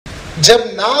जब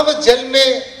नाव जल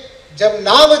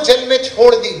में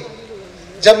छोड़ दी,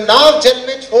 जब नाव जल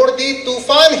में छोड़ दी,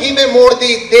 तूफान ही में मोड़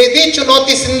दी, दे दी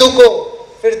चुनौती सिंधु को,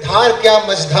 फिर धार क्या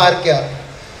मझधार क्या।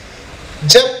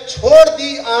 जब छोड़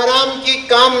दी आराम की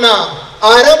कामना,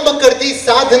 आरंभ कर दी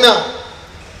साधना,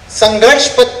 संघर्ष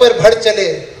पथ पर बढ़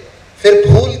चले, फिर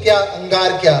भूल क्या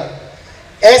अंगार क्या।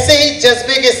 ऐसे ही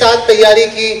जज्बे के साथ तैयारी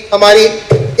की हमारी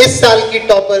इस साल की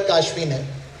टॉपर काशवी ने।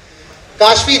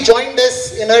 Kashvi joined us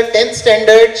in her 10th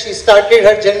standard. She started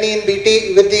her journey in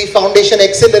BT with the Foundation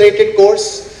Accelerated course.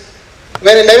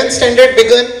 When 11th standard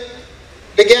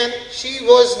began, she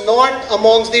was not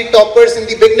amongst the toppers in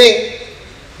the beginning,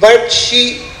 but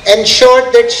she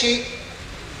ensured that she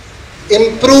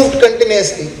improved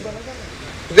continuously.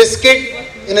 Whisked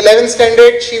in 11th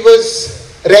standard, she was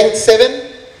ranked 7,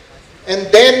 and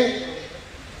then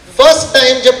first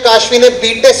time जब काशवी ने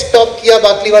B-Test top किया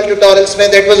Bakliwal tutorials में,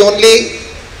 that was only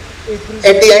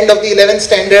at the end of the 11th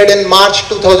standard in March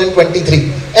 2023,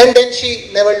 and then she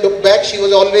never look back. She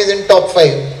was always in top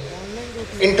 5.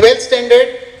 In 12th standard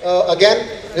again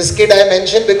risked, I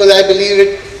mentioned because I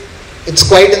believe it's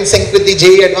quite in sync with the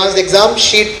JEE Advanced exam.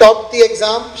 She topped the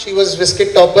exam. She was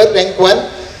risked topper, rank 1.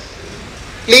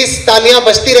 Please तालियां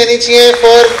बजती रहनी चाहिए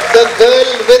for the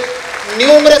girl with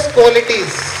numerous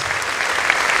qualities.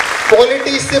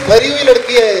 Qualities से भरी हुई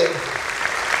लड़की है.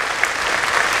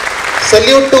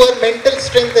 Salute to her mental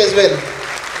strength as well.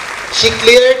 She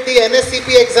cleared the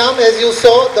NSCP exam, as you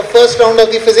saw, the first round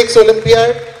of the physics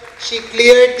Olympiad. She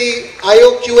cleared the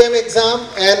IOQM exam,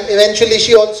 and eventually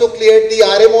she also cleared the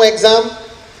RMO exam.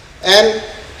 And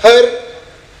her,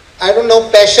 I don't know,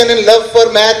 passion and love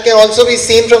for math can also be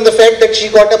seen from the fact that she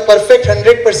got a perfect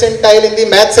 100 percentile in the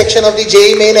math section of the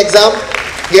JEE main exam.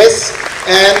 Yes,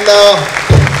 and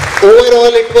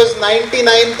overall it was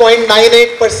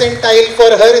 99.98 percentile for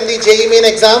her in the JEE main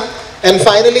exam. And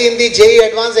finally in the JEE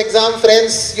Advanced exam,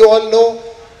 friends, you all know,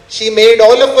 she made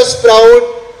all of us proud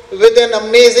with an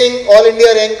amazing All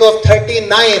India rank of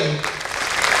 39.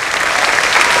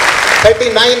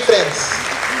 39, friends.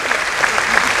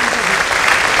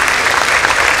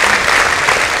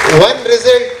 One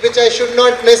result which I should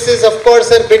not miss is of course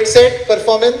her bit set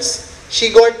performance. She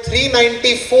got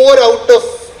 394 out of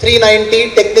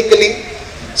 390 technically.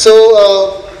 So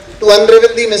to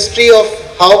unravel the mystery of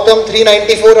how come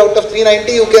 394 out of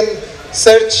 390, you can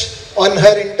search on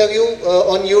her interview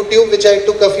on YouTube, which I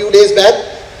took a few days back.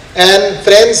 And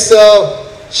friends,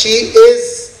 she is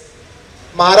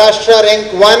Maharashtra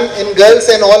rank 1 in girls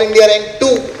and All India rank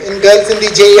 2 in girls in the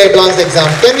JEE Advanced exam.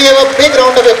 Can we have a big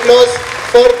round of applause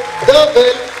for the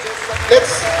girl?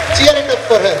 Let's cheer it up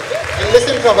for her and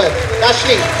listen from her.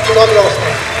 Kashvi, it's all yours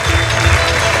now.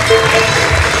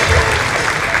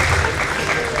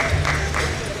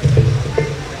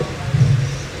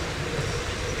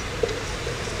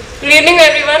 Good evening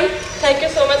everyone. Thank you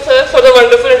so much sir for the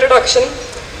wonderful introduction.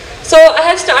 So I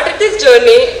have started this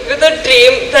journey with a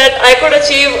dream that I could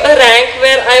achieve a rank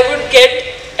where I would get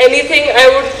anything I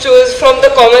would choose from the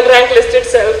common rank list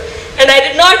itself. And I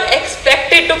did not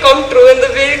expect it to come true in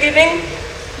the beginning,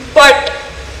 but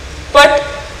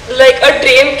like a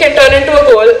dream can turn into a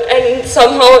goal and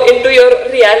somehow into your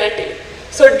reality.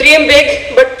 So dream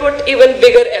big, but put even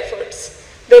bigger efforts.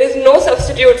 There is no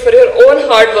substitute for your own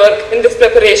hard work in this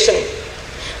preparation.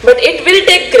 But it will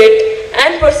take grit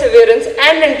and perseverance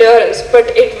and endurance, but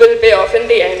it will pay off in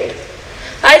the end.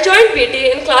 I joined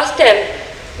BT in class 10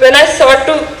 when I sought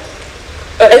to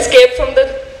escape from the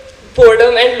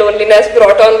boredom and loneliness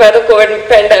brought on by the COVID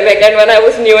pandemic and when I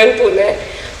was new in Pune.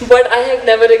 But I have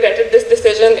never regretted this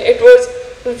decision. It was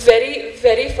very,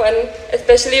 very fun,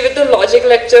 especially with the logic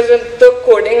lectures and the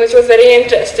coding, which was very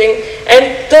interesting.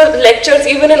 And the lectures,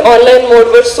 even in online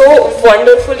mode, were so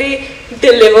wonderfully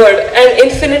delivered and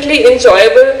infinitely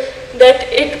enjoyable that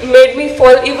it made me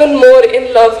fall even more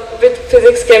in love with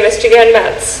physics, chemistry and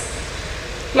maths.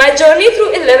 My journey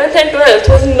through 11th and 12th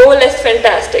was no less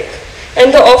fantastic.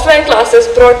 And the offline classes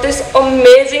brought this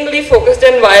amazingly focused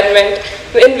environment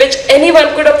in which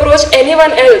anyone could approach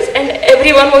anyone else and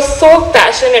everyone was so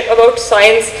passionate about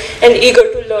science and eager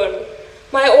to learn.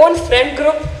 My own friend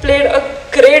group played a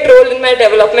great role in my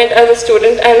development as a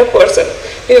student and a person.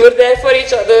 We were there for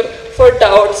each other for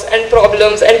doubts and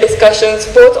problems and discussions,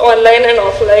 both online and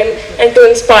offline, and to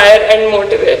inspire and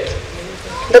motivate.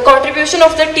 The contribution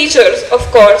of the teachers, of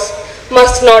course,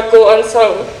 must not go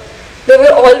unsung. They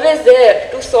were always there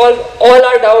to solve all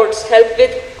our doubts, help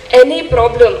with any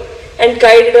problem, and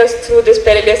guided us through this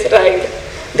perilous ride.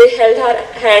 They held our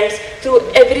hands through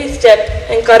every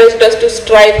step, encouraged us to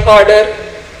strive harder,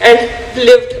 and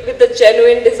lived with the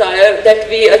genuine desire that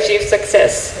we achieve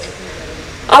success.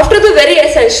 After the very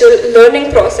essential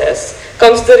learning process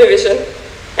comes the revision.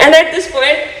 And at this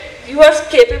point, you are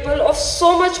capable of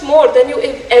so much more than you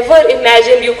ever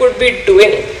imagined you could be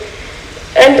doing.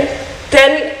 And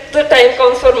then the time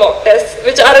comes for mock tests,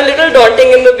 which are a little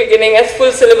daunting in the beginning as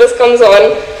full syllabus comes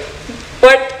on.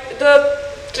 But the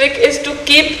trick is to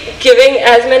keep giving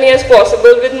as many as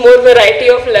possible with more variety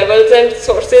of levels and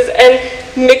sources and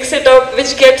mix it up,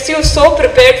 which gets you so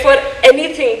prepared for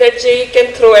anything that JEE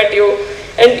can throw at you.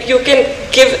 And you can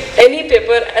give any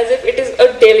paper as if it is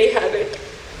a daily habit.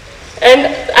 And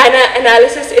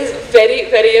analysis is very,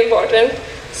 very important.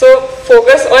 So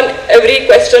focus on every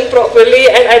question properly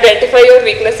and identify your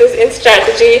weaknesses in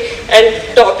strategy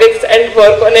and topics and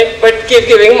work on it, but keep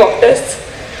giving mock tests.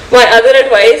 My other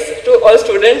advice to all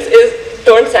students is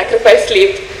don't sacrifice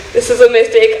sleep. This is a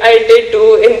mistake I did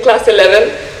do in class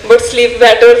 11, but sleep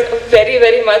matters very,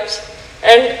 very much,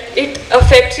 and it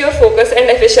affects your focus and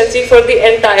efficiency for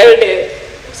the entire day.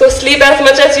 So sleep as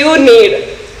much as you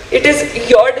need. It is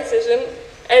your decision,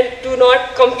 and do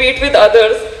not compete with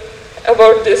others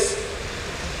about this.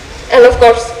 And of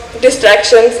course,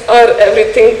 distractions are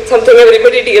everything, something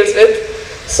everybody deals with.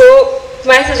 So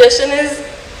my suggestion is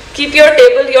keep your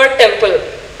table your temple.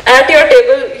 At your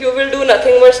table, you will do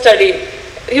nothing but study.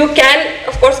 You can,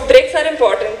 of course, breaks are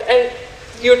important, and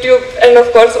YouTube and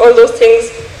of course all those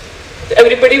things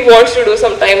everybody wants to do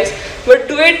sometimes, but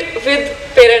do it with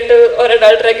parental or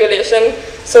adult regulation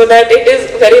so that it is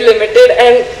very limited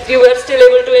and you are still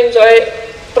able to enjoy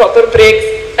proper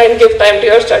breaks and give time to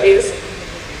your studies.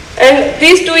 And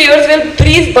these 2 years will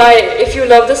breeze by if you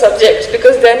love the subjects,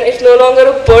 because then it's no longer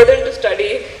a burden to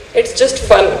study, it's just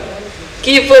fun.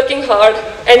 Keep working hard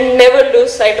and never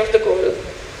lose sight of the goal.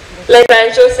 Like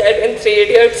Rancho said in 3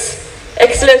 Idiots,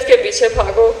 excellence के पीछे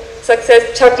भागो,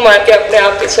 success छक मार के अपने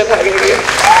आप पीछे भागेगी.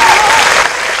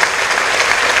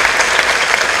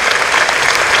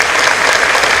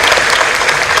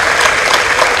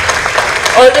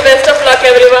 All the best of luck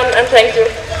everyone, and thank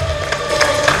you.